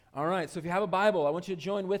All right, so if you have a Bible, I want you to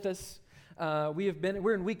join with us.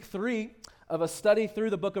 We're in week 3 of a study through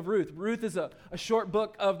the book of Ruth. Ruth is a short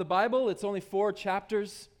book of the Bible. It's only 4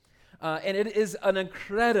 chapters, and it is an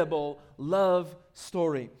incredible love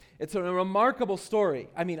story. It's a remarkable story.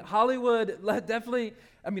 I mean, Hollywood definitely,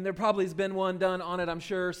 there probably has been one done on it. I'm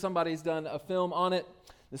sure somebody's done a film on it.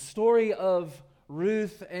 The story of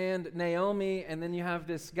Ruth and Naomi, and then you have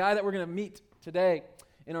this guy that we're going to meet today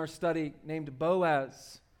in our study named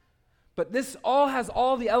Boaz. But this all has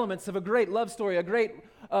all the elements of a great love story, a great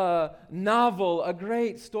novel, a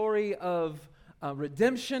great story of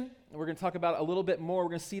redemption. And we're going to talk about a little bit more. We're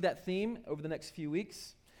going to see that theme over the next few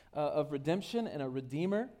weeks of redemption and a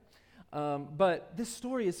redeemer. But this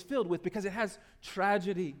story is filled with, because it has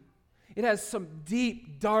tragedy. It has some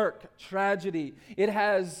deep, dark tragedy. It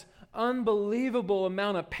has unbelievable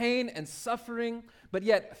amount of pain and suffering, but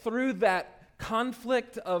yet through that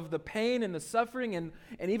conflict of the pain and the suffering and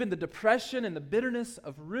even the depression and the bitterness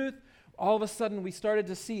of Ruth, all of a sudden we started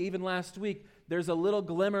to see, even last week, there's a little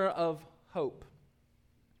glimmer of hope.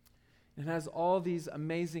 It has all these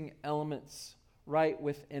amazing elements right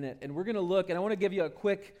within it. And we're going to look, and I want to give you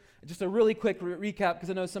just a really quick recap,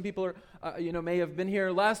 because I know some people may have been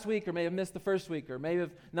here last week or may have missed the first week or may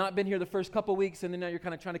have not been here the first couple weeks, and then now you're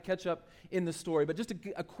kind of trying to catch up in the story. But just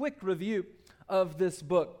a quick review of this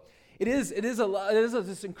book. It is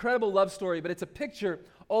this incredible love story, but it's a picture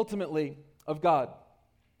ultimately of God.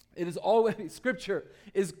 It is always, Scripture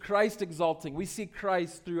is Christ exalting. We see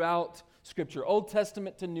Christ throughout Scripture, Old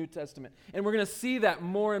Testament to New Testament. And we're going to see that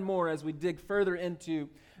more and more as we dig further into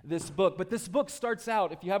this book. But this book starts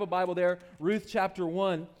out, if you have a Bible there, Ruth chapter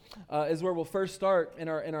 1 is where we'll first start in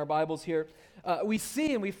our Bibles here. We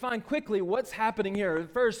see and we find quickly what's happening here.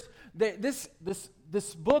 First,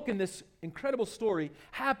 this book and this incredible story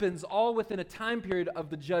happens all within a time period of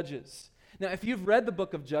the Judges. Now, if you've read the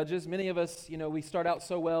book of Judges, many of us, we start out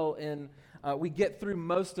so well we get through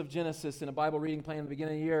most of Genesis in a Bible reading plan at the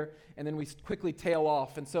beginning of the year, and then we quickly tail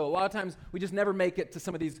off. And so a lot of times we just never make it to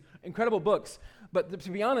some of these incredible books. But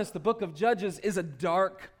to be honest, the book of Judges is a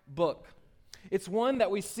dark book. It's one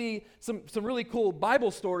that we see some really cool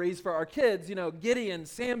Bible stories for our kids, Gideon,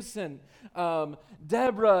 Samson,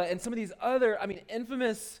 Deborah, and some of these other,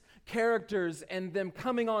 infamous characters, and them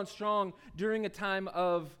coming on strong during a time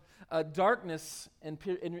of darkness in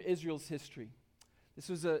Israel's history. This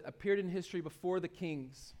was a period in history before the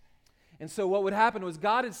kings. And so what would happen was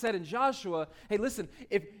God had said in Joshua, hey, listen,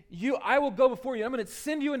 I will go before you. I'm going to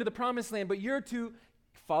send you into the promised land, but you're to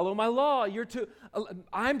follow my law.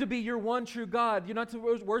 I'm to be your one true God. You're not to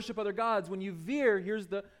worship other gods. When you veer, here's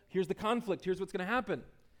the conflict. Here's what's going to happen.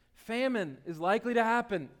 Famine is likely to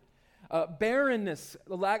happen. Barrenness,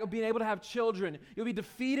 the lack of being able to have children. You'll be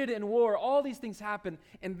defeated in war. All these things happen.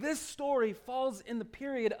 And this story falls in the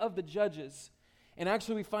period of the Judges. And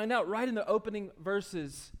actually we find out right in the opening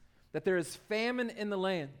verses that there is famine in the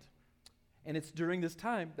land. And it's during this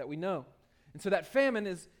time that we know. And so that famine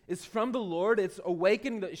is from the Lord.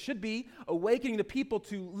 It should be awakening the people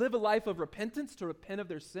to live a life of repentance, to repent of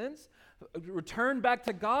their sins, return back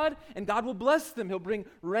to God, and God will bless them. He'll bring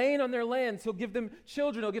rain on their lands. He'll give them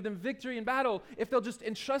children. He'll give them victory in battle if they'll just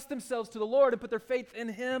entrust themselves to the Lord and put their faith in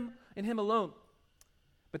Him and Him alone.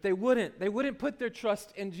 But they wouldn't. They wouldn't put their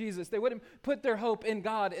trust in Jesus. They wouldn't put their hope in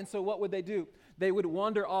God. And so what would they do? They would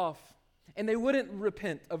wander off, and they wouldn't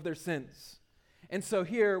repent of their sins. And so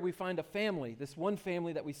here we find a family. This one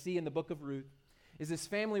family that we see in the book of Ruth is this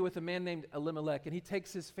family with a man named Elimelech. And he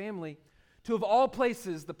takes his family to, of all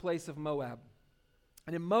places, the place of Moab.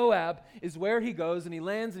 And in Moab is where he goes, and he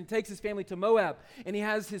lands and he takes his family to Moab. And he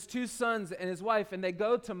has his 2 sons and his wife, and they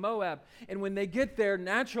go to Moab. And when they get there,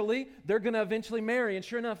 naturally, they're going to eventually marry. And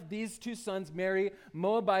sure enough, these 2 sons marry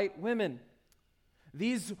Moabite women.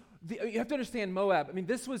 You have to understand Moab.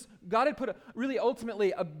 God had put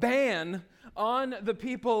ultimately a ban on the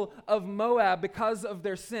people of Moab because of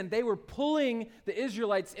their sin. They were pulling the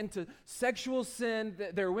Israelites into sexual sin.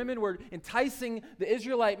 Their women were enticing the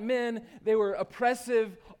Israelite men. They were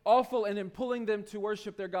oppressive, awful, and in pulling them to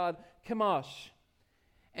worship their god, Chemosh.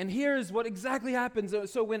 And here's what exactly happens.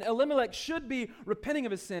 So when Elimelech should be repenting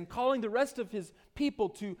of his sin, calling the rest of his people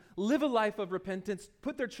to live a life of repentance,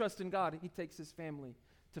 put their trust in God, he takes his family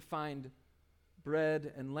to find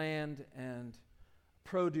bread and land and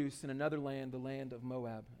produce in another land, the land of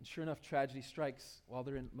Moab. And sure enough, tragedy strikes while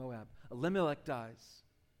they're in Moab. Elimelech dies.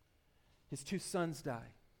 His 2 sons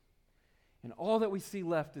die. And all that we see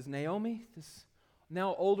left is Naomi, this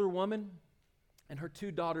now older woman, and her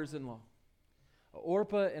 2 daughters-in-law,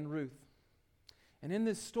 Orpah and Ruth. And in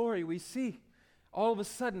this story, we see all of a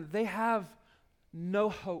sudden they have no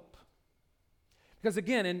hope. Because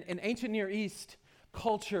again, in ancient Near East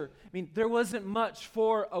culture, I mean, there wasn't much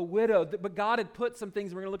for a widow, but God had put some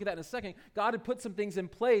things, and we're going to look at that in a second. God had put some things in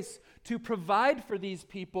place to provide for these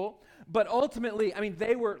people, but ultimately, I mean,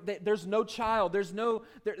 there's no child,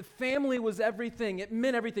 their family was everything. It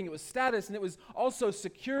meant everything. It was status, and it was also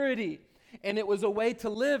security, and it was a way to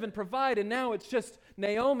live and provide, and now it's just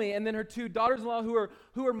Naomi and then her two daughters-in-law who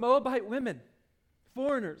are Moabite women,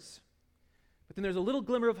 foreigners. But then there's a little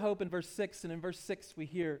glimmer of hope in verse 6, and in verse 6 we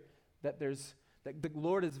hear that the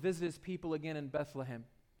Lord has visited his people again in Bethlehem.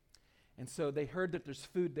 And so they heard that there's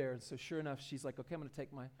food there, and so sure enough, she's like, okay, I'm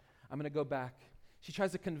going to go back. She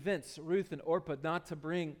tries to convince Ruth and Orpah not to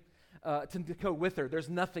to go with her. There's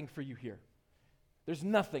nothing for you here. There's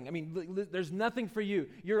nothing. I mean, there's nothing for you.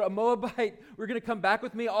 You're a Moabite. We're going to come back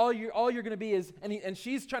with me. All you're going to be is, and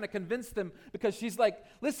she's trying to convince them because she's like,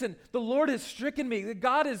 listen, the Lord has stricken me.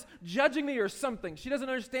 God is judging me or something. She doesn't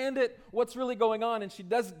understand what's really going on, and she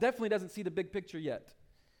definitely doesn't see the big picture yet.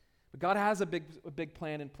 But God has a big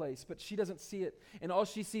plan in place, but she doesn't see it. And all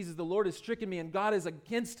she sees is the Lord has stricken me and God is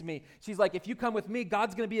against me. She's like, if you come with me,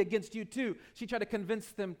 God's going to be against you too. She tried to convince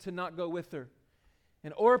them to not go with her.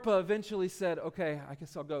 And Orpah eventually said, okay, I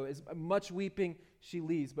guess I'll go. As much weeping, she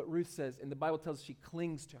leaves. But Ruth says, and the Bible tells us she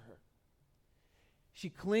clings to her. She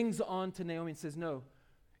clings on to Naomi and says, no,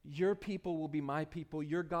 your people will be my people.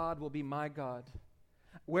 Your God will be my God.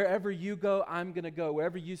 Wherever you go, I'm going to go.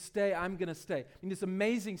 Wherever you stay, I'm going to stay. I mean, this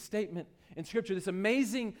amazing statement in Scripture, this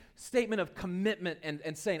amazing statement of commitment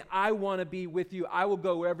and saying, I want to be with you. I will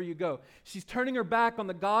go wherever you go. She's turning her back on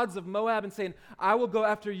the gods of Moab and saying, I will go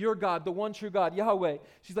after your God, the one true God, Yahweh.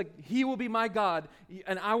 She's like, he will be my God,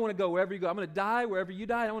 and I want to go wherever you go. I'm going to die wherever you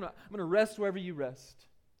die. I'm going to rest wherever you rest.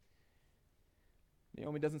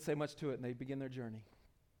 Naomi doesn't say much to it, and they begin their journey.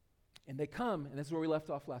 And they come, and this is where we left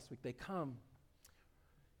off last week. They come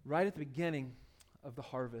right at the beginning of the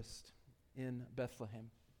harvest in Bethlehem.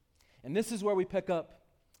 And this is where we pick up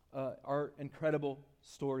our incredible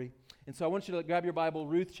story. And so I want you to grab your Bible.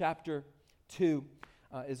 Ruth chapter 2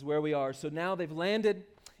 is where we are. So now they've landed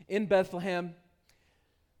in Bethlehem.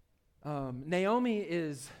 Naomi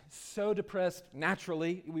is so depressed,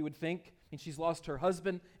 naturally, we would think. I mean, she's lost her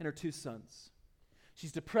husband and her two sons.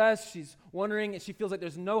 She's depressed, she's wondering, and she feels like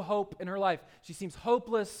there's no hope in her life. She seems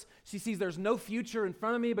hopeless. She sees there's no future in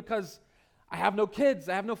front of me because I have no kids,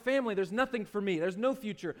 I have no family, there's nothing for me, there's no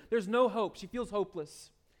future, there's no hope. She feels hopeless.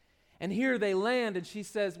 And here they land, and she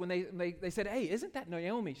says, when they said, hey, isn't that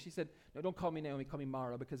Naomi? She said, no, don't call me Naomi, call me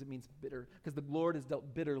Mara, because it means bitter, because the Lord has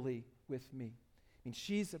dealt bitterly with me. I mean,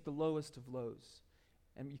 she's at the lowest of lows,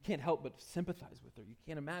 and you can't help but sympathize with her. You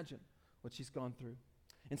can't imagine what she's gone through.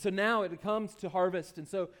 And so now it comes to harvest, and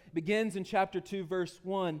so it begins in chapter 2, verse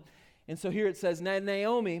 1. And so here it says,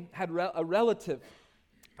 Naomi had a relative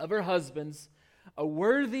of her husband's, a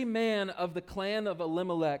worthy man of the clan of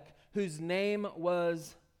Elimelech, whose name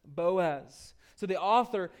was Boaz. So the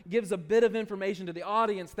author gives a bit of information to the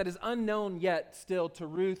audience that is unknown yet still to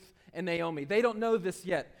Ruth and Naomi. They don't know this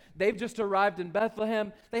yet. They've just arrived in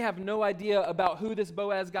Bethlehem. They have no idea about who this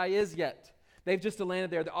Boaz guy is yet. They've just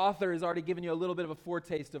landed there. The author has already given you a little bit of a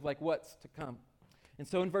foretaste of like what's to come. And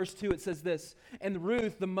so in verse 2 it says this, and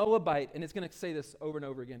Ruth the Moabite, and it's going to say this over and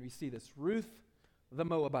over again. We see this, Ruth the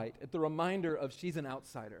Moabite, at the reminder of she's an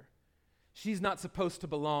outsider. She's not supposed to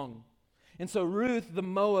belong. And so Ruth the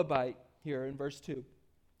Moabite, here in verse 2,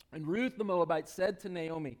 and Ruth the Moabite said to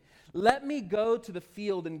Naomi, let me go to the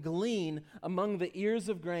field and glean among the ears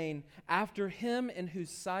of grain after him in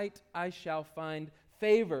whose sight I shall find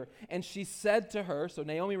favor. And she said to her, so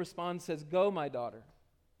Naomi responds, says, go, my daughter.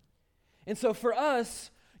 And so for us,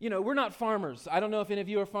 you know, we're not farmers. I don't know if any of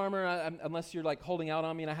you are a farmer, unless you're like holding out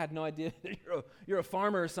on me and I had no idea that you're a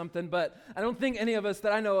farmer or something, but I don't think any of us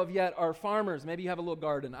that I know of yet are farmers. Maybe you have a little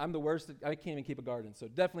garden. I'm the worst. I can't even keep a garden, so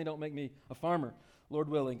definitely don't make me a farmer, Lord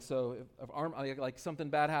willing. So if like something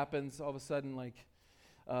bad happens, all of a sudden like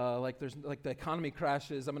the economy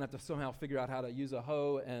crashes, I'm gonna have to somehow figure out how to use a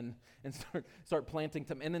hoe and start planting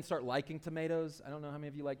and then start liking tomatoes. I don't know how many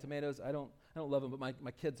of you like tomatoes. I don't love them, but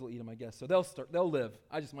my kids will eat them, I guess. So they'll live.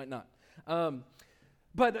 I just might not.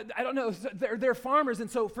 But I don't know. They're farmers, and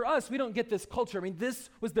so for us, we don't get this culture. I mean, this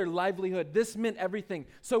was their livelihood. This meant everything.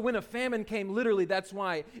 So when a famine came, literally, that's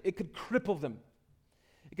why it could cripple them.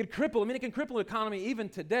 It can cripple the economy even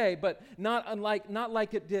today, but not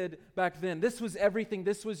like it did back then. This was everything.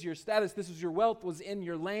 This was your status. This was your wealth was in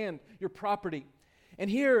your land, your property. And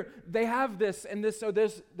here they have this, and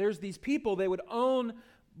there's these people, they would own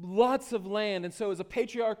lots of land, and so it was a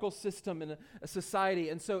patriarchal system in a society.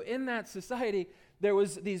 And so in that society, there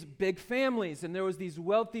was these big families, and there was these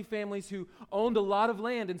wealthy families who owned a lot of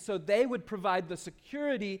land, and so they would provide the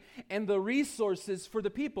security and the resources for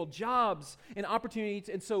the people, jobs and opportunities.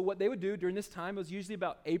 And so what they would do during this time, it was usually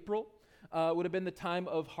about April, would have been the time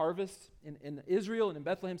of harvest in Israel and in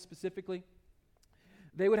Bethlehem specifically.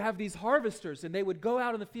 They would have these harvesters, and they would go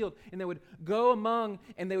out in the field, and they would go among,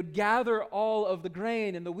 and they would gather all of the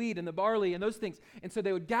grain and the wheat and the barley and those things. And so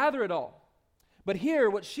they would gather it all. But here,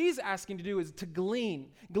 what she's asking to do is to glean.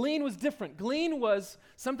 Glean was different. Glean was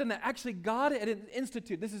something that actually God had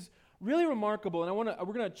instituted. This is really remarkable, and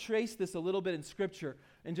we're going to trace this a little bit in Scripture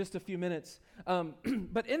in just a few minutes.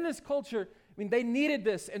 But in this culture, I mean, they needed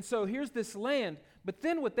this, and so here's this land. But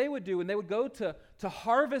then what they would do, and they would go to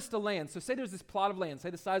harvest a land. So say there's this plot of land, say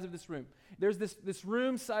the size of this room. There's this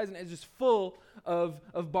room size, and it's just full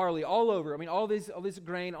of barley all over. I mean, all this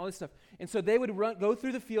grain, all this stuff. And so they would go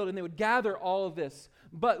through the field, and they would gather all of this.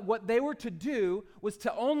 But what they were to do was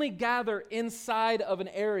to only gather inside of an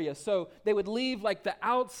area. So they would leave like the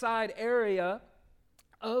outside area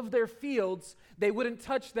of their fields. They wouldn't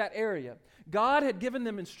touch that area. God had given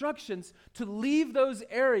them instructions to leave those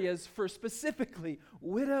areas for specifically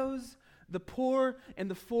widows, the poor,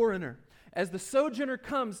 and the foreigner. As the sojourner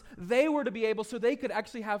comes, they were to be able, so they could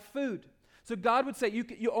actually have food. So God would say,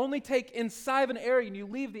 you only take inside of an area and you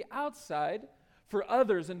leave the outside for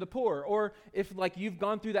others and the poor. Or if like you've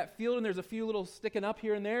gone through that field and there's a few little sticking up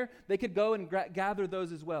here and there, they could go and gather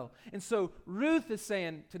those as well. And so Ruth is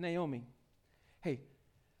saying to Naomi, hey,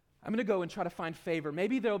 I'm going to go and try to find favor.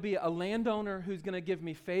 Maybe there'll be a landowner who's going to give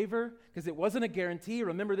me favor, because it wasn't a guarantee.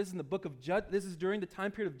 Remember, this is in the book of this is during the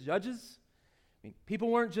time period of Judges. I mean, people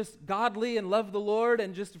weren't just godly and loved the Lord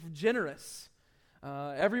and just generous.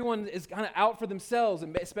 Everyone is kind of out for themselves,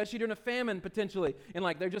 and especially during a famine potentially. And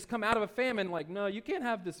like they're just come out of a famine, like, no, you can't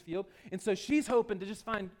have this field. And so she's hoping to just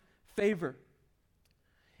find favor.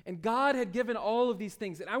 And God had given all of these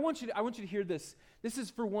things. And I want you to hear this. This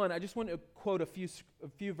is for one. I just want to quote a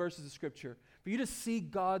few verses of Scripture for you to see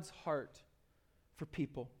God's heart for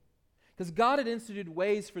people. Because God had instituted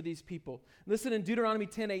ways for these people. Listen, in Deuteronomy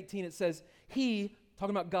 10:18, it says, He,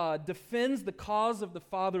 talking about God, defends the cause of the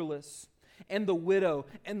fatherless and the widow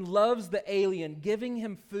and loves the alien, giving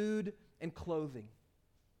him food and clothing.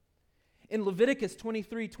 In Leviticus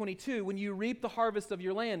 23:22, when you reap the harvest of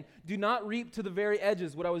your land, do not reap to the very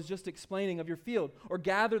edges, what I was just explaining, of your field, or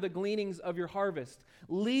gather the gleanings of your harvest.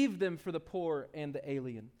 Leave them for the poor and the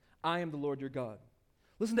alien. I am the Lord your God.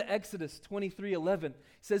 Listen to Exodus 23:11. It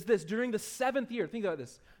says this, during the 7th year, think about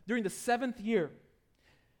this, during the 7th year,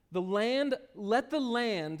 let the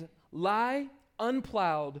land lie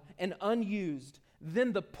unplowed and unused.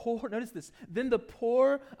 Then the poor, notice this, then the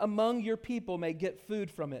poor among your people may get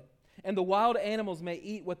food from it, and the wild animals may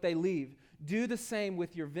eat what they leave. Do the same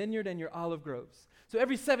with your vineyard and your olive groves. So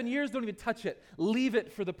every 7 years, don't even touch it. Leave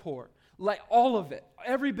it for the poor. Like all of it,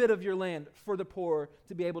 every bit of your land for the poor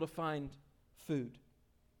to be able to find food.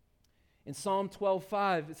 In Psalm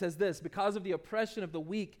 12:5, it says this, because of the oppression of the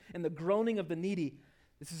weak and the groaning of the needy,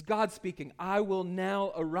 this is God speaking, I will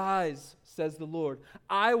now arise, says the Lord.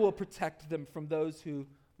 I will protect them from those who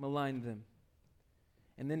malign them.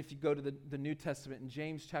 And then if you go to the New Testament in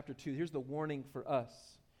James chapter 2, here's the warning for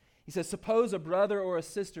us. He says, suppose a brother or a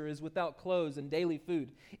sister is without clothes and daily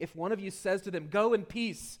food. If one of you says to them, go in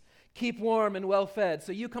peace, keep warm and well fed.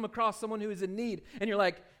 So you come across someone who is in need and you're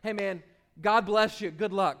like, hey man, God bless you,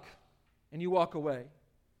 good luck. And you walk away.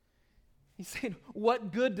 He's saying,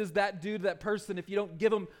 what good does that do to that person if you don't give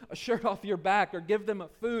them a shirt off your back or give them a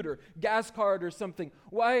food or gas card or something?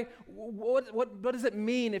 Why? What does it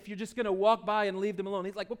mean if you're just going to walk by and leave them alone?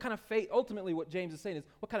 He's like, what kind of faith? Ultimately, what James is saying is,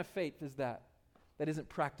 what kind of faith is that? That isn't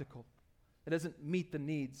practical. That doesn't meet the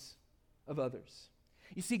needs of others.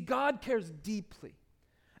 You see, God cares deeply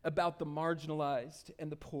about the marginalized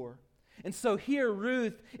and the poor. And so here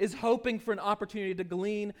Ruth is hoping for an opportunity to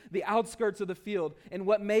glean the outskirts of the field and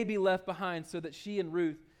what may be left behind so that she and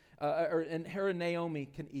Ruth, and her and Naomi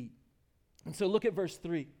can eat. And so look at verse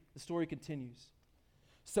 3. The story continues.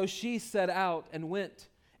 So she set out and went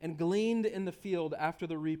and gleaned in the field after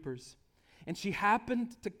the reapers. And she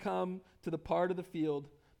happened to come to the part of the field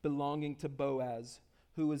belonging to Boaz,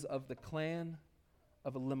 who was of the clan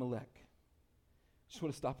of Elimelech. Just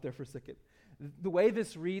want to stop there for a second. The way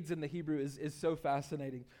this reads in the Hebrew is so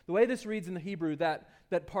fascinating. The way this reads in the Hebrew, that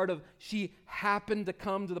part of she happened to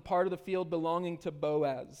come to the part of the field belonging to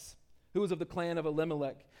Boaz, who was of the clan of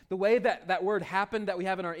Elimelech. The way that word happened that we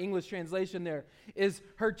have in our English translation there is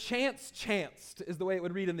her chance chanced, is the way it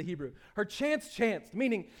would read in the Hebrew. Her chance chanced,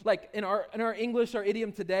 meaning like in our English, our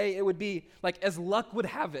idiom today, it would be like as luck would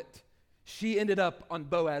have it, she ended up on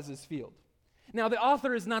Boaz's field. Now, the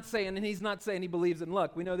author is not saying, and he's not saying he believes in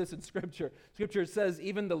luck. We know this in Scripture. Scripture says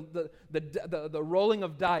even the rolling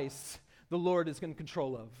of dice, the Lord is in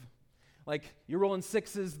control of. Like, you're rolling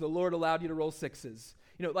sixes, the Lord allowed you to roll sixes.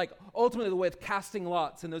 Like, ultimately the way of casting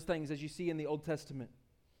lots and those things, as you see in the Old Testament.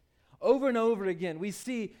 Over and over again, we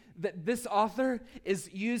see that this author is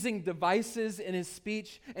using devices in his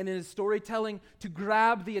speech and in his storytelling to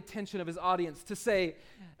grab the attention of his audience, to say,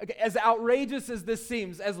 okay, as outrageous as this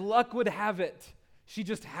seems, as luck would have it, she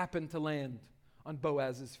just happened to land on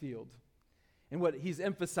Boaz's field. And what he's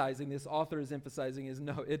emphasizing, this author is emphasizing, is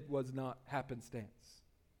no, it was not happenstance.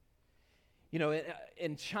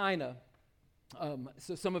 In China,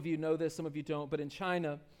 so some of you know this, some of you don't, but in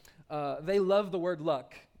China, they love the word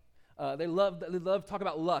luck. They love talk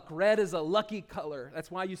about luck. Red is a lucky color. That's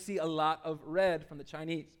why you see a lot of red from the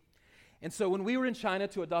Chinese. And so when we were in China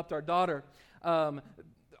to adopt our daughter,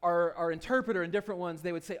 our interpreter and different ones,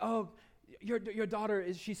 they would say, "Oh, your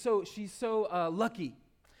daughter she's so lucky."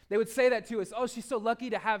 They would say that to us. "Oh, she's so lucky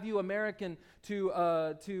to have you American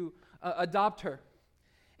to adopt her."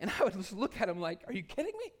 And I would just look at him like, "Are you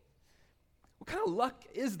kidding me? What kind of luck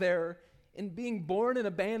is there in being born and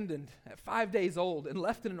abandoned at 5 days old and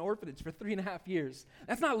left in an orphanage for 3.5 years?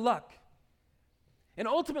 That's not luck." And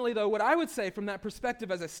ultimately, though, what I would say from that perspective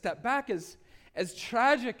as I step back is, as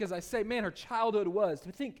tragic as I say, man, her childhood was,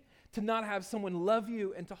 to think to not have someone love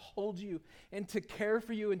you and to hold you and to care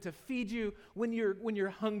for you and to feed you when you're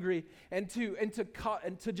hungry and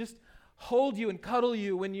to just hold you and cuddle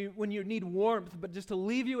you when you need warmth, but just to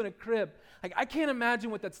leave you in a crib. Like, I can't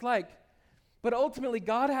imagine what that's like. But ultimately,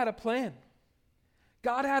 God had a plan.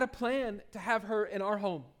 God had a plan to have her in our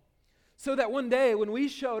home. So that one day when we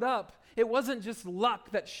showed up, it wasn't just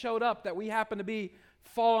luck that showed up, that we happened to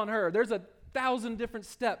fall on her. There's 1,000 different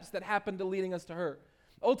steps that happened to leading us to her.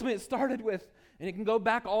 Ultimately, it started with, and it can go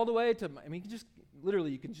back all the way to,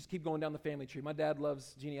 you can just keep going down the family tree. My dad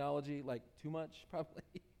loves genealogy, like, too much, probably.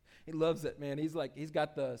 He loves it, man. He's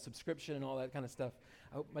got the subscription and all that kind of stuff.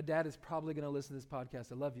 My dad is probably going to listen to this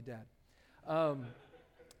podcast. I love you, Dad.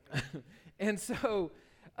 And so,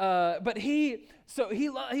 but he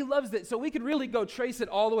loves it. So we could really go trace it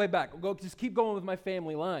all the way back. We'll just keep going with my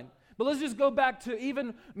family line. But let's just go back to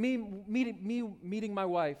even me meeting my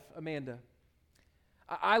wife, Amanda.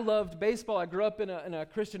 I loved baseball. I grew up in a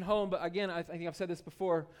Christian home, but again, I think I've said this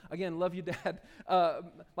before. Again, love you, Dad.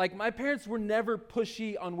 Like, my parents were never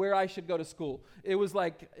pushy on where I should go to school. It was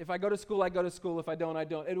like, if I go to school, I go to school. If I don't, I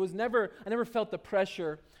don't. I never felt the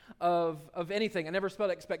pressure of anything. I never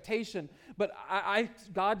felt expectation. But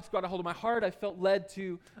God's got a hold of my heart. I felt led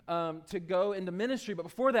to go into ministry. But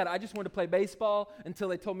before that, I just wanted to play baseball until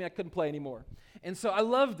they told me I couldn't play anymore. And so I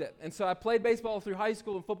loved it. And so I played baseball through high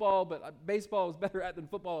school and football, but baseball was better at than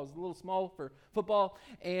football. I was a little small for football.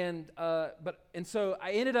 And so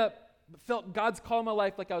I felt God's call in my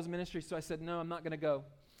life like I was ministry. So I said, no, I'm not going to go.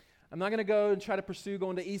 I'm not going to go and try to pursue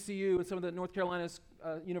going to ECU and some of the North Carolina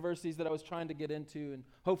universities that I was trying to get into and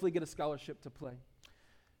hopefully get a scholarship to play.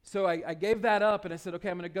 So I gave that up and I said, okay,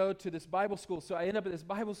 I'm going to go to this Bible school. So I ended up at this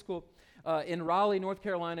Bible school in Raleigh, North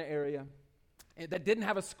Carolina area. That didn't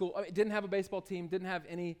have a school, it didn't have a baseball team, didn't have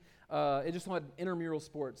any, it just had intramural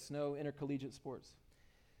sports, no intercollegiate sports.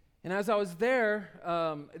 And as I was there,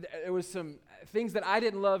 there was some things that I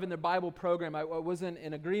didn't love in the Bible program I wasn't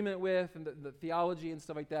in agreement with, and the theology and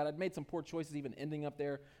stuff like that. I'd made some poor choices even ending up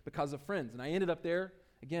there because of friends. And I ended up there,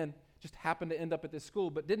 again, just happened to end up at this school,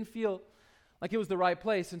 but didn't feel like it was the right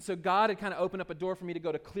place. And so God had kind of opened up a door for me to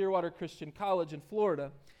go to Clearwater Christian College in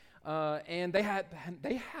Florida. And they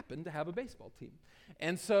happened to have a baseball team.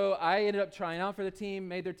 And so I ended up trying out for the team,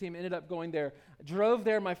 made their team, ended up going there. Drove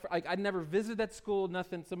there. I'd never visited that school,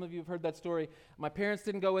 nothing. Some of you have heard that story. My parents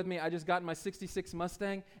didn't go with me. I just got in my 66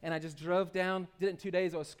 Mustang, and I just drove down. Did it in 2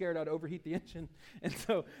 days. I was scared I'd overheat the engine. And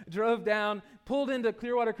so drove down, pulled into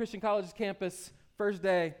Clearwater Christian College's campus, first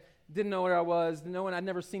day, didn't know where I was, I'd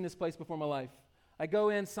never seen this place before in my life. I go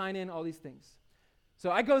in, sign in, all these things. So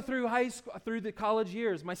I go through high school, through the college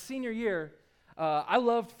years. My senior year, I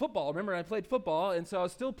loved football. Remember, I played football, and so I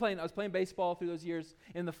was playing baseball through those years.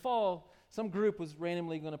 In the fall, some group was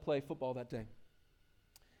randomly going to play football that day.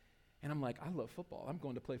 And I'm like, I love football. I'm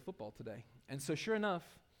going to play football today. And so sure enough,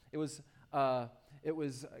 it was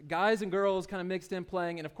guys and girls kind of mixed in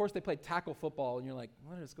playing, and of course they played tackle football, and you're like,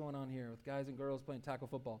 what is going on here with guys and girls playing tackle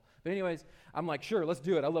football? But anyways, I'm like, sure, let's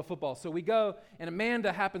do it. I love football. So we go, and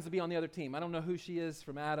Amanda happens to be on the other team. I don't know who she is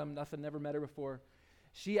from Adam, nothing, never met her before.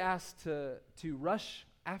 She asked to rush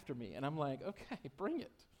after me, and I'm like, okay, bring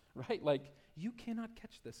it, right? Like, you cannot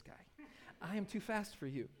catch this guy. I am too fast for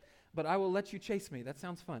you. but I will let you chase me. That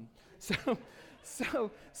sounds fun.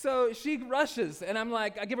 So she rushes, and I'm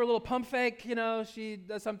like, I give her a little pump fake, she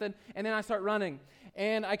does something, and then I start running,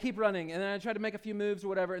 and I keep running, and then I try to make a few moves or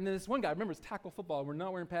whatever, and then this one guy, remember, it's tackle football, and we're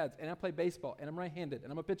not wearing pads, and I play baseball, and I'm right-handed,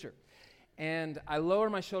 and I'm a pitcher, and I lower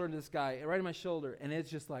my shoulder to this guy, right in my shoulder, and it's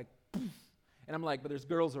just like, poof, and I'm like, but there's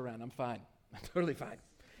girls around, I'm fine, I'm totally fine,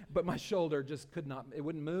 but my shoulder just could not, it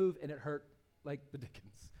wouldn't move, and it hurt like the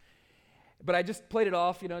dickens. But I just played it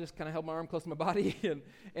off, just kind of held my arm close to my body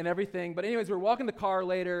and everything. But anyways, we're walking the car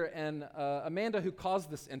later, and Amanda, who caused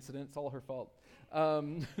this incident, it's all her fault.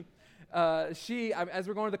 As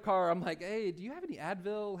we're going to the car, I'm like, hey, do you have any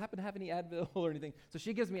Advil? Happen to have any Advil or anything? So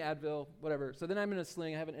she gives me Advil, whatever. So then I'm in a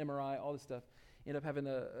sling, I have an MRI, all this stuff. End up having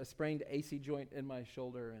a sprained AC joint in my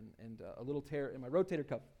shoulder and a little tear in my rotator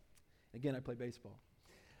cuff. Again, I play baseball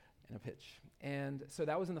and a pitch. And so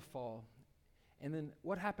that was in the fall. And then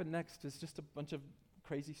what happened next is just a bunch of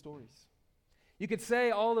crazy stories. You could say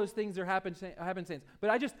all those things are happen sayings, but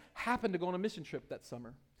I just happened to go on a mission trip that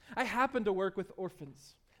summer. I happened to work with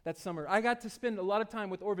orphans that summer. I got to spend a lot of time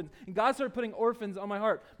with orphans, and God started putting orphans on my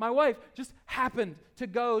heart. My wife just happened to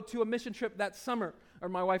go to a mission trip that summer, or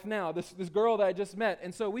my wife now, this girl that I just met,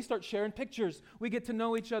 and so we start sharing pictures. We get to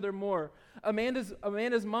know each other more.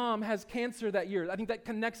 Amanda's mom has cancer that year. I think that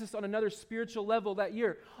connects us on another spiritual level that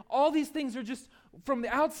year. All these things are just, from the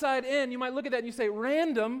outside in, you might look at that and you say,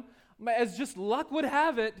 random, as just luck would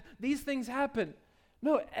have it, these things happen.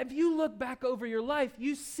 No, if you look back over your life,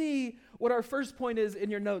 you see what our first point is in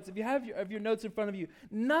your notes. If you have your notes in front of you,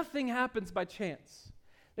 nothing happens by chance.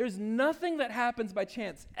 There's nothing that happens by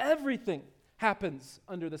chance. Everything happens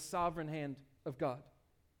under the sovereign hand of God.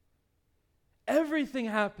 Everything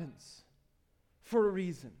happens for a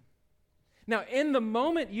reason. Now, in the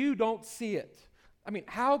moment, you don't see it. I mean,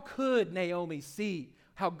 how could Naomi see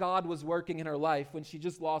how God was working in her life when she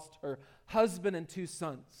just lost her husband and 2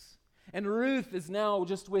 sons? And Ruth is now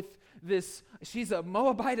just with this, she's a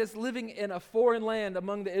Moabitess living in a foreign land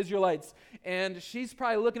among the Israelites. And she's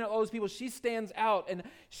probably looking at all those people. She stands out and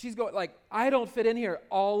she's going like, I don't fit in here.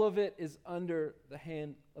 All of it is under the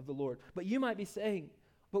hand of the Lord. But you might be saying,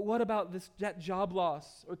 but what about that job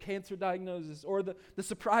loss or cancer diagnosis or the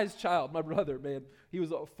surprise child? My brother, man, he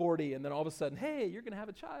was 40 and then all of a sudden, hey, you're going to have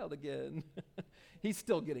a child again. He's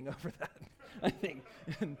still getting over that, I think.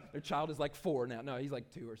 And their child is like 4 now. No, he's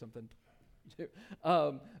like 2 or something.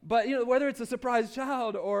 But whether it's a surprise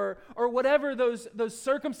child or whatever those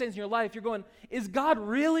circumstances in your life, you're going, is God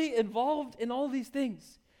really involved in all these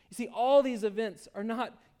things? You see, all these events are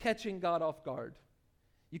not catching God off guard.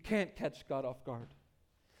 You can't catch God off guard.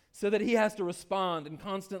 So that he has to respond and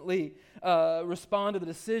constantly respond to the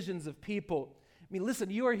decisions of people. I mean,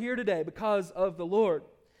 listen, you are here today because of the Lord.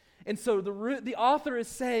 And so the author is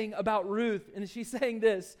saying about Ruth, and she's saying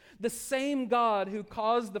this, the same God who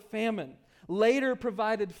caused the famine later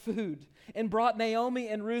provided food and brought Naomi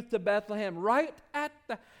and Ruth to Bethlehem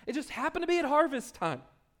it just happened to be at harvest time.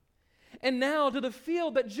 And now to the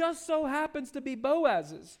field that just so happens to be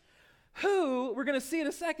Boaz's, who, we're going to see in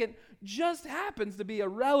a second, just happens to be a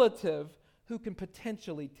relative who can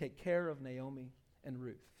potentially take care of Naomi and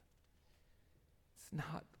Ruth. It's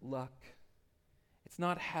not luck. It's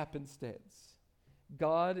not happenstance.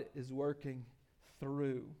 God is working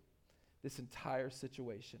through this entire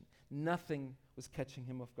situation. Nothing was catching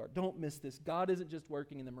him off guard. Don't miss this. God isn't just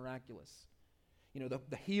working in the miraculous.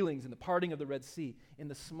 The healings and the parting of the Red Sea, in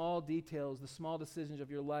the small details, the small decisions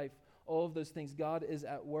of your life, all of those things, God is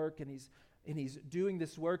at work and he's doing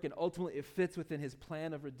this work, and ultimately it fits within his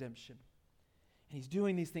plan of redemption. And he's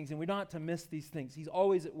doing these things, and we're not to miss these things. He's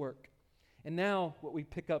always at work. And now what we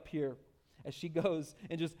pick up here as she goes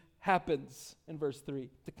and just happens in verse 3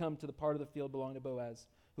 to come to the part of the field belonging to Boaz,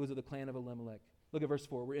 who was of the clan of Elimelech. Look at verse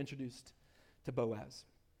 4. We're introduced to Boaz.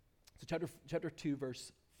 So chapter 2,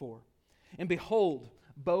 verse 4. And behold,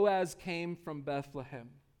 Boaz came from Bethlehem.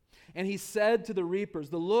 And he said to the reapers,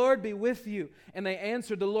 the Lord be with you. And they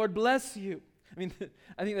answered, the Lord bless you. I mean,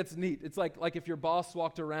 I think that's neat. It's like if your boss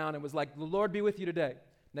walked around and was like, the Lord be with you today.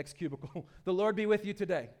 Next cubicle. The Lord be with you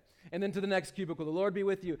today. And then to the next cubicle, the Lord be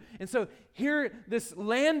with you. And so here, this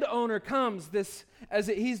landowner comes,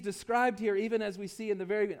 he's described here, even as we see in the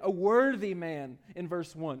very, a worthy man in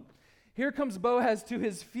verse 1. Here comes Boaz to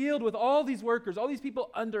his field with all these workers, all these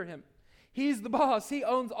people under him. He's the boss. He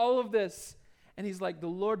owns all of this. And he's like, the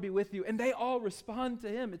Lord be with you. And they all respond to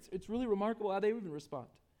him. It's really remarkable how they even respond.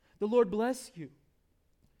 The Lord bless you.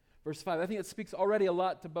 Verse 5, I think it speaks already a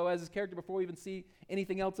lot to Boaz's character before we even see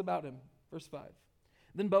anything else about him. Verse 5.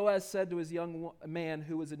 Then Boaz said to his young man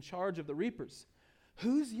who was in charge of the reapers,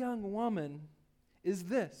 whose young woman is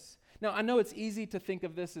this? Now, I know it's easy to think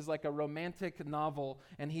of this as like a romantic novel,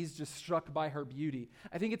 and he's just struck by her beauty.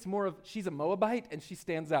 I think it's more of, she's a Moabite, and she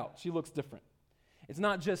stands out. She looks different. It's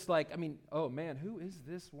not just like, oh man, who is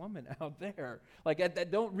this woman out there? Like,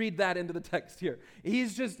 don't read that into the text here.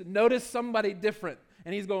 He's just noticed somebody different,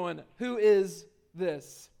 and he's going, who is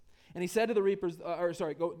this? And he said to the reapers,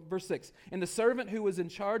 verse 6, and the servant who was in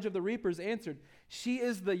charge of the reapers answered, she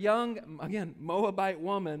is the young, again, Moabite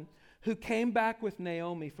woman who came back with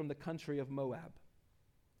Naomi from the country of Moab.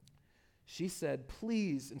 She said,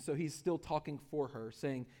 please, and so he's still talking for her,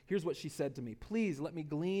 saying, here's what she said to me, please let me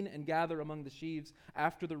glean and gather among the sheaves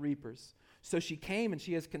after the reapers. So she came, and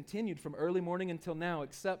she has continued from early morning until now,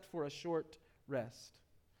 except for a short rest.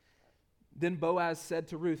 Then Boaz said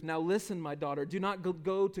to Ruth, now listen, my daughter, do not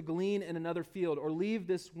go to glean in another field or leave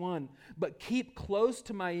this one, but keep close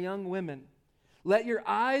to my young women. Let your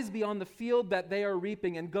eyes be on the field that they are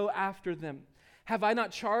reaping and go after them. Have I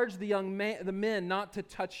not charged the men not to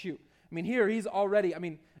touch you? Here he's already,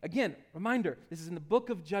 again, reminder, this is in the book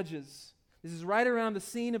of Judges. This is right around the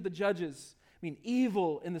scene of the Judges.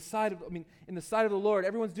 Evil in the sight of the Lord.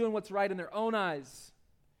 Everyone's doing what's right in their own eyes.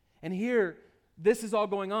 And here, this is all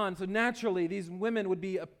going on. So naturally, these women would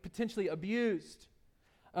be potentially abused.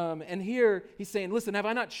 And here he's saying, listen, have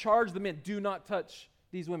I not charged the men? Do not touch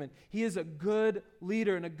these women. He is a good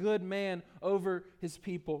leader and a good man over his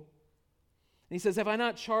people. And he says, have I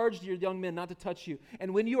not charged your young men not to touch you?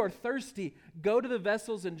 And when you are thirsty, go to the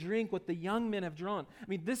vessels and drink what the young men have drawn.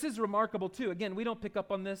 This is remarkable too. Again, we don't pick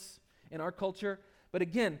up on this in our culture. But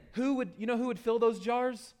again, who would fill those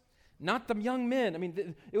jars? Not the young men.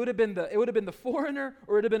 It would have been the foreigner,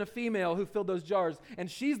 or it would have been a female who filled those jars.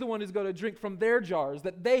 And she's the one who's going to drink from their jars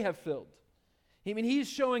that they have filled. He's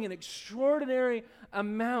showing an extraordinary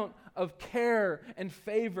amount of care and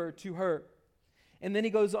favor to her. And then he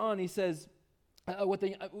goes on, he says,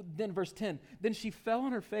 then verse 10, then she fell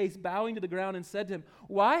on her face, bowing to the ground, and said to him,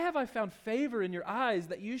 why have I found favor in your eyes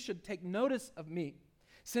that you should take notice of me,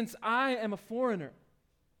 since I am a foreigner?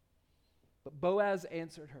 But Boaz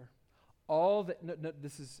answered her,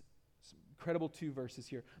 this is incredible 2 verses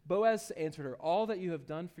here. Boaz answered her, all that you have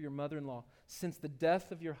done for your mother-in-law since the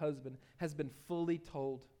death of your husband has been fully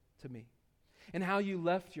told to me, and how you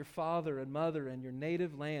left your father and mother and your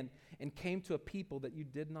native land and came to a people that you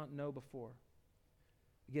did not know before.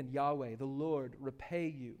 Again, Yahweh, the Lord, repay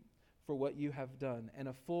you for what you have done, and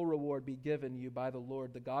a full reward be given you by the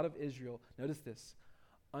Lord, the God of Israel. Notice this,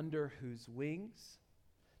 under whose wings,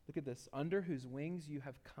 look at this, under whose wings you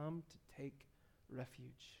have come to take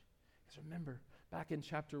refuge. Because remember, back in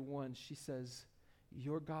chapter 1, she says,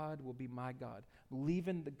 your God will be my God.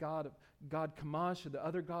 Leaving the God Kamash, or the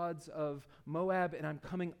other gods of Moab, and I'm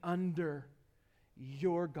coming under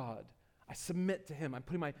your God. I submit to him. I'm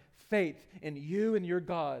putting my faith in you and your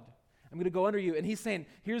God. I'm going to go under you. And he's saying,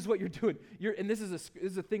 here's what you're doing. And this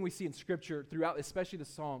is a thing we see in Scripture throughout, especially the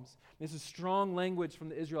Psalms. This is strong language from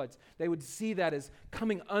the Israelites. They would see that as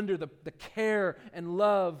coming under the care and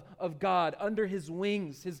love of God, under his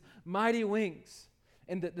wings, his mighty wings.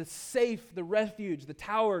 And the safe, the refuge, the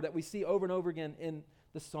tower that we see over and over again in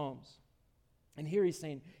the Psalms. And here he's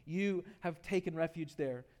saying, you have taken refuge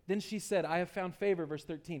there. Then she said, I have found favor, verse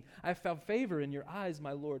 13. I have found favor in your eyes,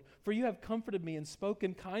 my Lord, for you have comforted me and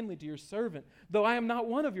spoken kindly to your servant, though I am not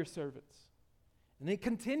one of your servants. And it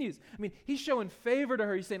continues. He's showing favor to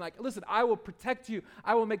her. He's saying, listen, I will protect you.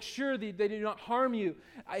 I will make sure that they do not harm you.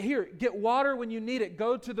 Here, get water when you need it.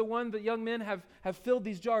 Go to the one that young men have filled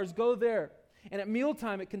these jars. Go there. And at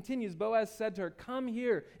mealtime, it continues. Boaz said to her, come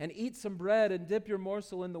here and eat some bread and dip your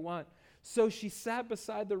morsel in the wine. So she sat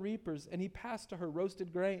beside the reapers, and he passed to her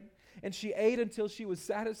roasted grain. And she ate until she was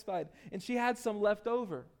satisfied, and she had some left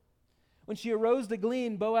over. When she arose to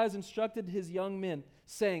glean, Boaz instructed his young men,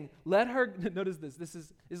 saying, let her, notice this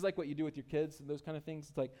is like what you do with your kids and those kind of things.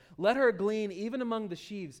 It's like, let her glean even among the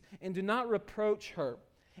sheaves, and do not reproach her.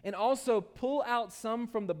 And also pull out some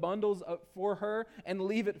from the bundles for her and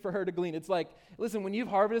leave it for her to glean. It's like, listen, when you've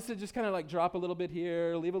harvested, just kind of drop a little bit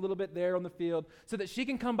here, leave a little bit there on the field so that she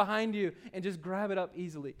can come behind you and just grab it up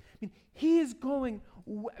easily. He's going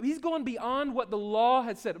beyond what the law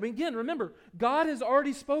had said. Again, remember, God has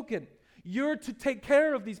already spoken. You're to take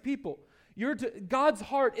care of these people. God's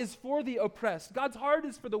heart is for the oppressed. God's heart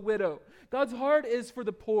is for the widow. God's heart is for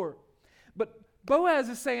the poor. But Boaz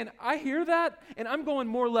is saying, I hear that, and I'm going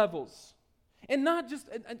more levels. And not just,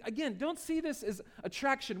 again, don't see this as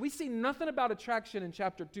attraction. We see nothing about attraction in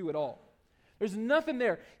chapter 2 at all. There's nothing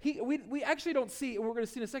there. We actually don't see, and we're going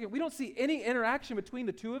to see in a second, we don't see any interaction between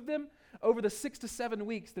the two of them over the 6 to 7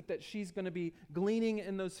 weeks that she's going to be gleaning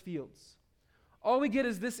in those fields. All we get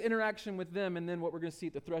is this interaction with them and then what we're going to see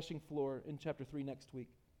at the threshing floor in chapter 3 next week.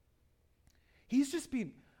 He's just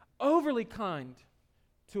being overly kind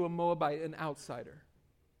to a Moabite, an outsider.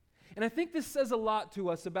 And I think this says a lot to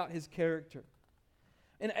us about his character.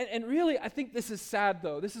 And really, I think this is sad,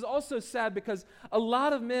 though. This is also sad because a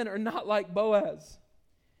lot of men are not like Boaz.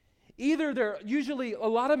 Either usually a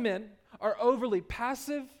lot of men are overly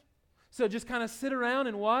passive, so just kind of sit around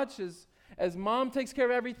and watch as mom takes care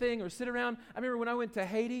of everything, or sit around. I remember when I went to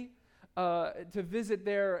Haiti to visit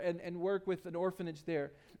there and work with an orphanage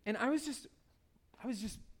there, and I was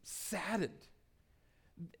just saddened.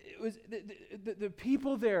 It was the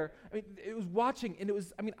people there. I mean, it was watching, and it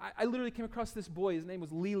was. I mean, I literally came across this boy. His name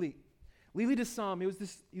was Lili Desam.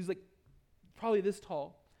 He was like probably this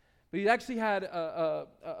tall, but he actually had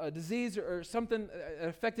a disease or something that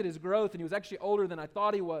affected his growth, and he was actually older than I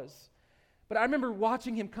thought he was. But I remember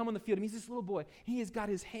watching him come on the field. And he's this little boy. He has got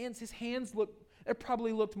his hands. His hands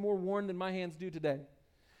probably looked more worn than my hands do today.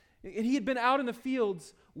 And he had been out in the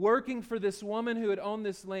fields working for this woman who had owned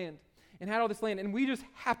this land and had all this land. And we just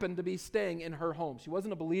happened to be staying in her home. She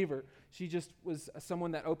wasn't a believer. She just was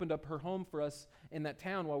someone that opened up her home for us in that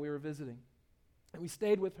town while we were visiting. And we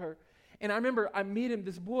stayed with her. And I remember I meet him,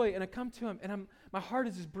 this boy, and I come to him, and my heart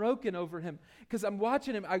is just broken over him because I'm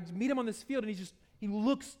watching him. I meet him on this field, and he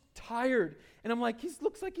looks tired. And I'm like, he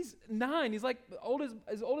looks like he's 9. He's like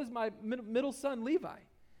as old as my middle son, Levi.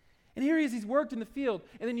 And here he is, he's worked in the field.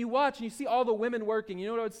 And then you watch and you see all the women working. You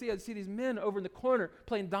know what I would see? I'd see these men over in the corner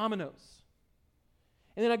playing dominoes.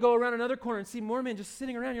 And then I go around another corner and see more men just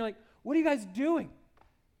sitting around. You're like, what are you guys doing?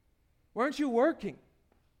 Why aren't you working?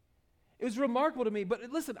 It was remarkable to me.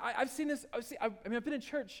 But listen, I've seen this. I've been in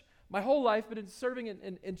church my whole life, been serving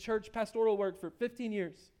in church pastoral work for 15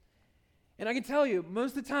 years. And I can tell you,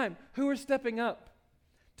 most of the time, who are stepping up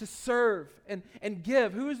to serve and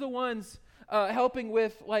give? Who is the ones helping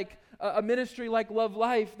with like a ministry like Love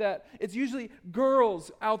Life? That it's usually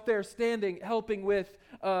girls out there standing, helping with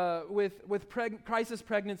crisis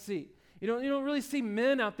pregnancy. You don't really see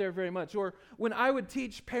men out there very much. Or when I would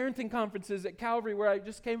teach parenting conferences at Calvary, where I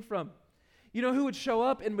just came from, you know who would show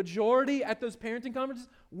up in majority at those parenting conferences?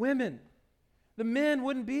 Women. The men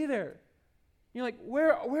wouldn't be there. You're like,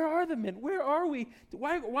 where are the men? Where are we?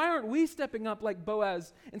 Why aren't we stepping up like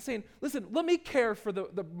Boaz and saying, listen, let me care for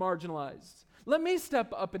the marginalized. Let me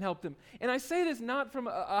step up and help them. And I say this not from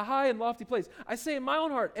a high and lofty place. I say in my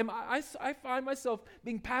own heart, I find myself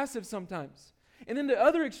being passive sometimes. And then the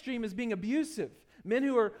other extreme is being abusive. Men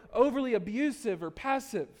who are overly abusive or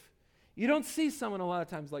passive. You don't see someone a lot of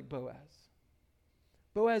times like Boaz.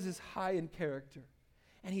 Boaz is high in character.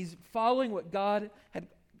 And he's following what God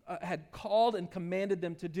had called and commanded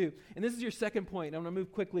them to do. And this is your second point. I'm going to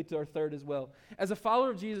move quickly to our third as well. As a follower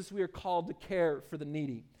of Jesus, we are called to care for the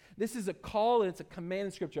needy. This is a call and it's a command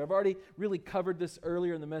in Scripture. I've already really covered this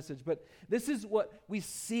earlier in the message, but this is what we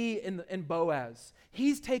see in Boaz.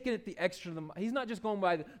 He's taken it the extra. He's not just going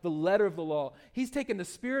by the letter of the law. He's taken the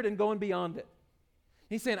spirit and going beyond it.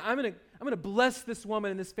 He's saying, I'm going to bless this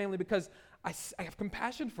woman and this family because I have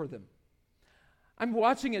compassion for them. I'm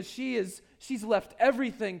watching as she's left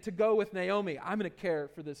everything to go with Naomi. I'm going to care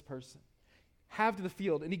for this person. Have to the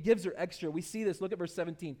field. And he gives her extra. We see this. Look at verse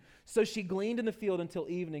 17. So she gleaned in the field until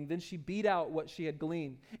evening. Then she beat out what she had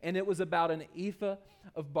gleaned. And it was about an ephah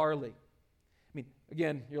of barley. I mean,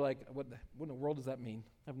 again, you're like, what in the world does that mean?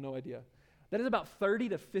 I have no idea. That is about 30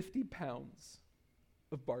 to 50 pounds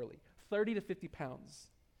of barley. 30 to 50 pounds.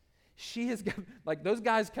 She has, like, those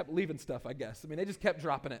guys kept leaving stuff, I guess. I mean, they just kept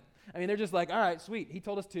dropping it. I mean, they're just like, all right, sweet. He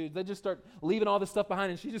told us to. They just start leaving all this stuff behind,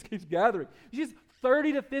 and she just keeps gathering. She's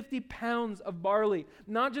 30 to 50 pounds of barley,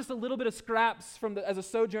 not just a little bit of scraps as a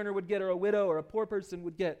sojourner would get or a widow or a poor person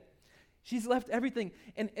would get. She's left everything.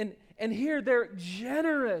 And here they're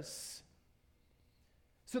generous.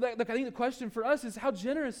 So I think the question for us is, how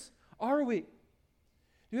generous are we? Do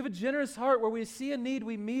we have a generous heart where we see a need,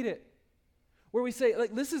 we meet it? Where we say,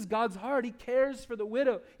 like, this is God's heart. He cares for the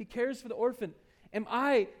widow. He cares for the orphan. Am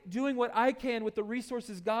I doing what I can with the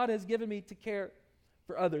resources God has given me to care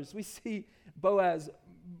for others? We see Boaz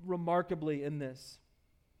remarkably in this.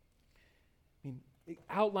 I mean, it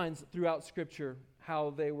outlines throughout Scripture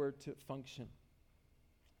how they were to function.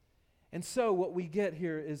 And so what we get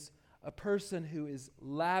here is a person who is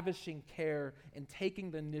lavishing care and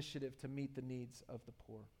taking the initiative to meet the needs of the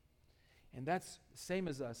poor. And that's the same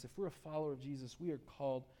as us. If we're a follower of Jesus, we are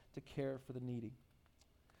called to care for the needy.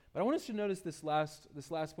 But I want us to notice this last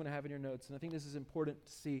point I have in your notes, and I think this is important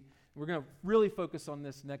to see. We're going to really focus on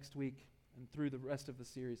this next week and through the rest of the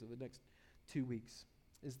series of the next 2 weeks,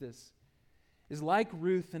 is this. Is like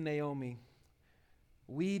Ruth and Naomi,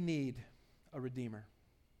 we need a redeemer.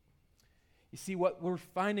 You see, what we're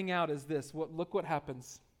finding out is this. Look what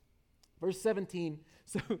happens. Verse 17.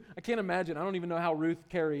 So I can't imagine. I don't even know how Ruth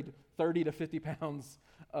carried 30 to 50 pounds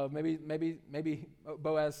of maybe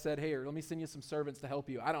Boaz said, hey, let me send you some servants to help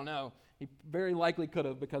you. I don't know. He very likely could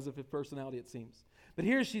have because of his personality, it seems. But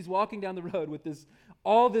here she's walking down the road with this.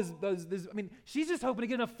 She's just hoping to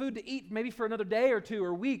get enough food to eat maybe for another day or two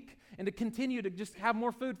or week and to continue to just have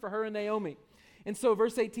more food for her and Naomi. And so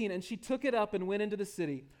verse 18, and she took it up and went into the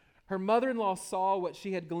city. Her mother-in-law saw what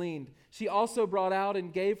she had gleaned. She also brought out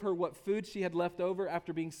and gave her what food she had left over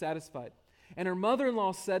after being satisfied. And her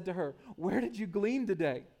mother-in-law said to her, where did you glean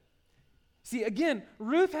today? See, again,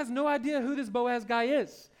 Ruth has no idea who this Boaz guy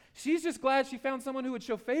is. She's just glad she found someone who would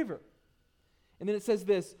show favor. And then it says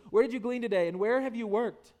this, where did you glean today, and where have you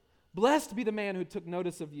worked? Blessed be the man who took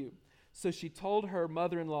notice of you. So she told her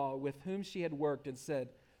mother-in-law with whom she had worked and said,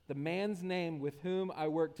 the man's name with whom I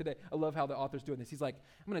work today. I love how the author's doing this. He's like,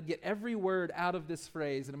 I'm going to get every word out of this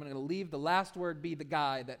phrase, and I'm going to leave the last word be the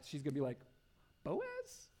guy that she's going to be like,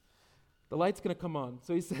 Boaz? The light's going to come on.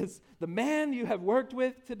 So he says, the man you have worked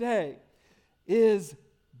with today is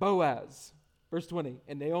Boaz. Verse 20,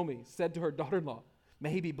 and Naomi said to her daughter-in-law,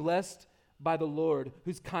 may he be blessed by the Lord,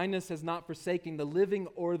 whose kindness has not forsaken the living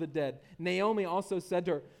or the dead. Naomi also said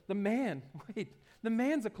to her, the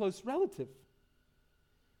man's a close relative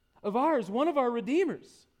of ours, one of our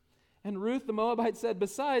redeemers. And Ruth the Moabite said,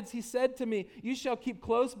 besides, he said to me, you shall keep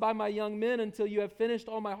close by my young men until you have finished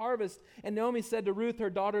all my harvest. And Naomi said to Ruth, her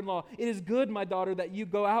daughter-in-law, it is good, my daughter, that you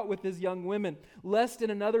go out with his young women, lest in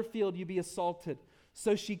another field you be assaulted.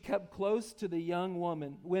 So she kept close to the young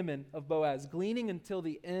women of Boaz, gleaning until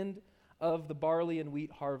the end of the barley and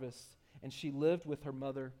wheat harvest. And she lived with her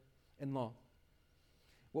mother-in-law.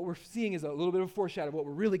 What we're seeing is a little bit of a foreshadow of what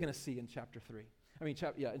we're really going to see in chapter 3. In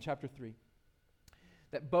chapter 3,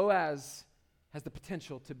 that Boaz has the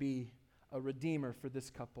potential to be a redeemer for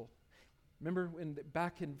this couple. Remember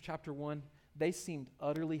back in chapter 1, they seemed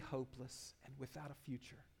utterly hopeless and without a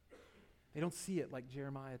future. They don't see it like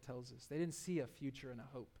Jeremiah tells us. They didn't see a future and a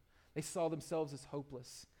hope. They saw themselves as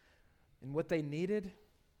hopeless. And what they needed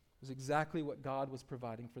was exactly what God was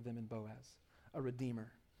providing for them in Boaz, a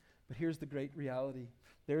redeemer. But here's the great reality.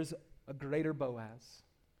 There's a greater Boaz.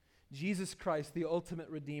 Jesus Christ, the ultimate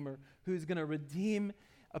redeemer, who's going to redeem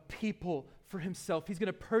a people for himself. He's going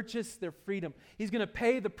to purchase their freedom. He's going to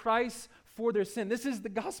pay the price for their sin. This is the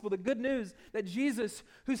gospel, the good news that Jesus,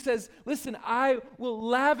 who says, listen, I will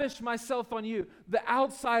lavish myself on you, the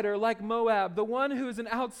outsider like Moab, the one who is an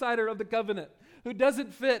outsider of the covenant, who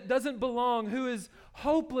doesn't fit, doesn't belong, who is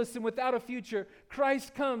hopeless and without a future.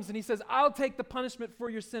 Christ comes and he says, I'll take the punishment for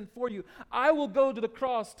your sin for you. I will go to the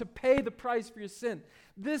cross to pay the price for your sin.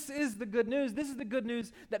 This is the good news. This is the good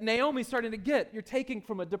news that Naomi's starting to get. You're taking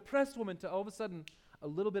from a depressed woman to all of a sudden a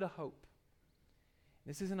little bit of hope.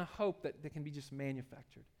 This isn't a hope that can be just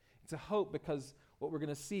manufactured. It's a hope because what we're going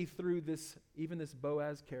to see through this, even this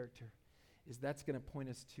Boaz character, is that's going to point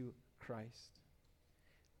us to Christ.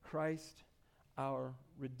 Christ, our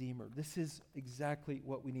Redeemer. This is exactly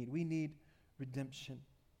what we need. We need redemption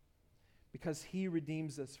because he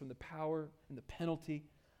redeems us from the power and the penalty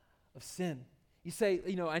of sin. You say,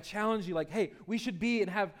 I challenge you like, hey, we should be and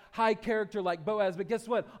have high character like Boaz, but guess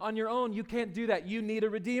what? On your own, you can't do that. You need a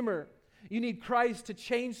Redeemer. You need Christ to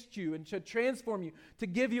change you and to transform you, to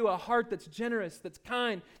give you a heart that's generous, that's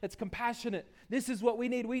kind, that's compassionate. This is what we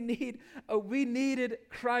need. We needed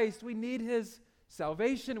Christ. We need his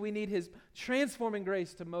salvation. We need his transforming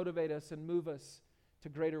grace to motivate us and move us to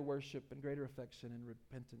greater worship and greater affection and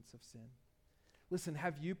repentance of sin. Listen,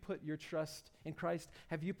 have you put your trust in Christ?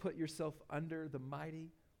 Have you put yourself under the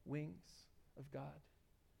mighty wings of God?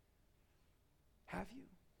 Have you?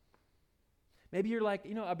 Maybe you're like,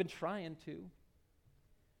 I've been trying to.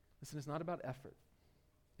 Listen, it's not about effort.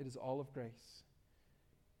 It is all of grace.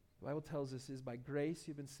 The Bible tells us is by grace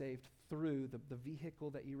you've been saved through the vehicle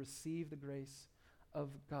that you receive the grace of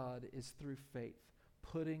God is through faith,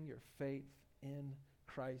 putting your faith in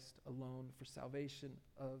Christ alone for salvation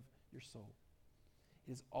of your soul.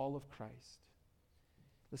 It is all of Christ.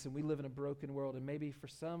 Listen, we live in a broken world, and maybe for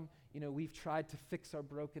some, we've tried to fix our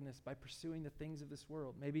brokenness by pursuing the things of this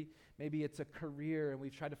world. Maybe it's a career, and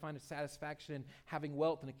we've tried to find a satisfaction in having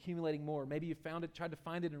wealth and accumulating more. Maybe you tried to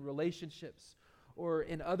find it in relationships or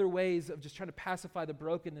in other ways of just trying to pacify the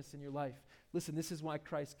brokenness in your life. Listen, this is why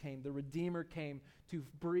Christ came. The Redeemer came to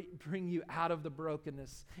bring you out of the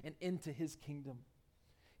brokenness and into his kingdom.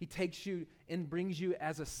 He takes you and brings you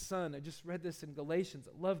as a son. I just read this in Galatians.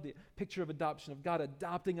 I love the picture of adoption, of God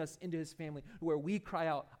adopting us into his family, where we cry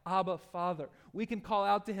out, Abba, Father. We can call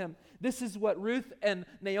out to him. This is what Ruth and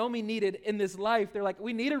Naomi needed in this life. They're like,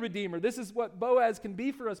 we need a redeemer. This is what Boaz can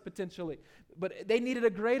be for us potentially. But they needed a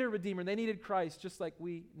greater redeemer. They needed Christ, just like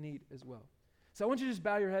we need as well. So I want you to just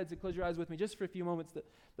bow your heads and close your eyes with me just for a few moments.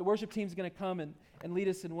 The worship team's going to come and lead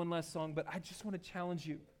us in one last song, but I just want to challenge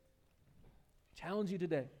you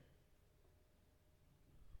today.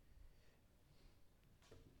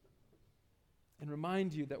 And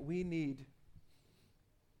remind you that we need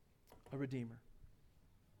a redeemer.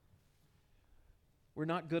 We're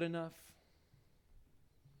not good enough.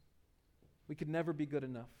 We could never be good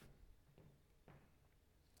enough.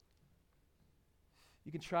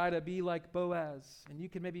 You can try to be like Boaz, and you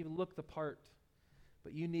can maybe even look the part,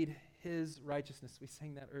 but you need his righteousness. We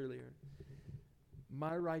sang that earlier.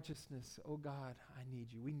 My righteousness, oh God, I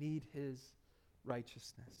need you. We need his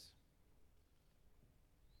righteousness.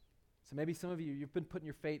 So maybe some of you, you've been putting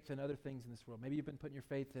your faith in other things in this world. Maybe you've been putting your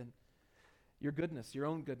faith in your goodness, your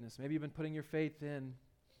own goodness. Maybe you've been putting your faith in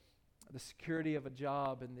the security of a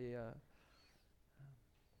job and the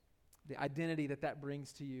identity that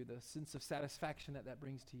brings to you, the sense of satisfaction that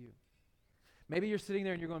brings to you. Maybe you're sitting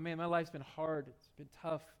there and you're going, man, my life's been hard. It's been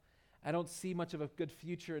tough. I don't see much of a good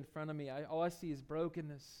future in front of me. All I see is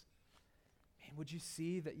brokenness. Man, would you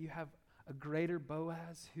see that you have a greater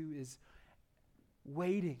Boaz who is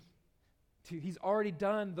waiting he's already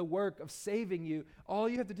done the work of saving you. All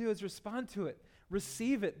you have to do is respond to it.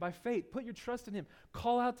 Receive it by faith. Put your trust in him.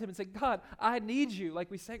 Call out to him and say, God, I need you, like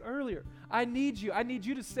we sang earlier. I need you. I need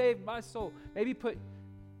you to save my soul. Maybe put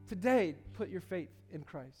your faith in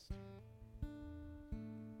Christ.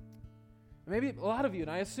 Maybe a lot of you, and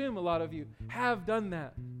I assume a lot of you, have done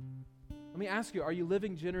that. Let me ask you, are you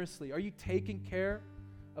living generously? Are you taking care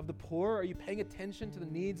of the poor? Are you paying attention to the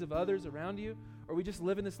needs of others around you? Or are we just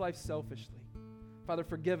living this life selfishly? Father,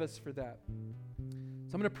 forgive us for that.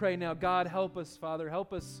 So I'm going to pray now. God, help us, Father.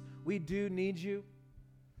 Help us. We do need you.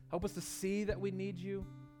 Help us to see that we need you.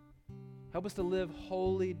 Help us to live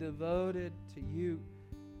wholly devoted to you.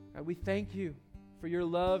 God, we thank you for your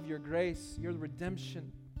love, your grace, your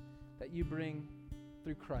redemption that you bring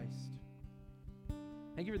through Christ.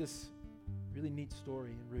 Thank you for this really neat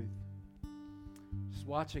story in Ruth. Just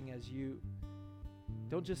watching as you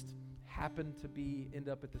don't just happen to end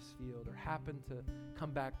up at this field or happen to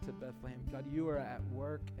come back to Bethlehem. God, you are at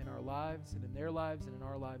work in our lives and in their lives and in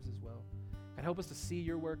our lives as well. God, help us to see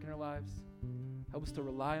your work in our lives. Help us to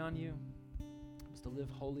rely on you. Help us to live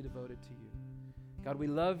wholly devoted to you. God, we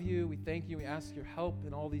love you. We thank you. We ask your help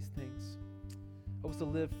in all these things. Help us to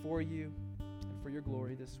live for you and for your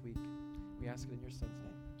glory this week. We ask it in your Son's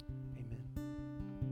name.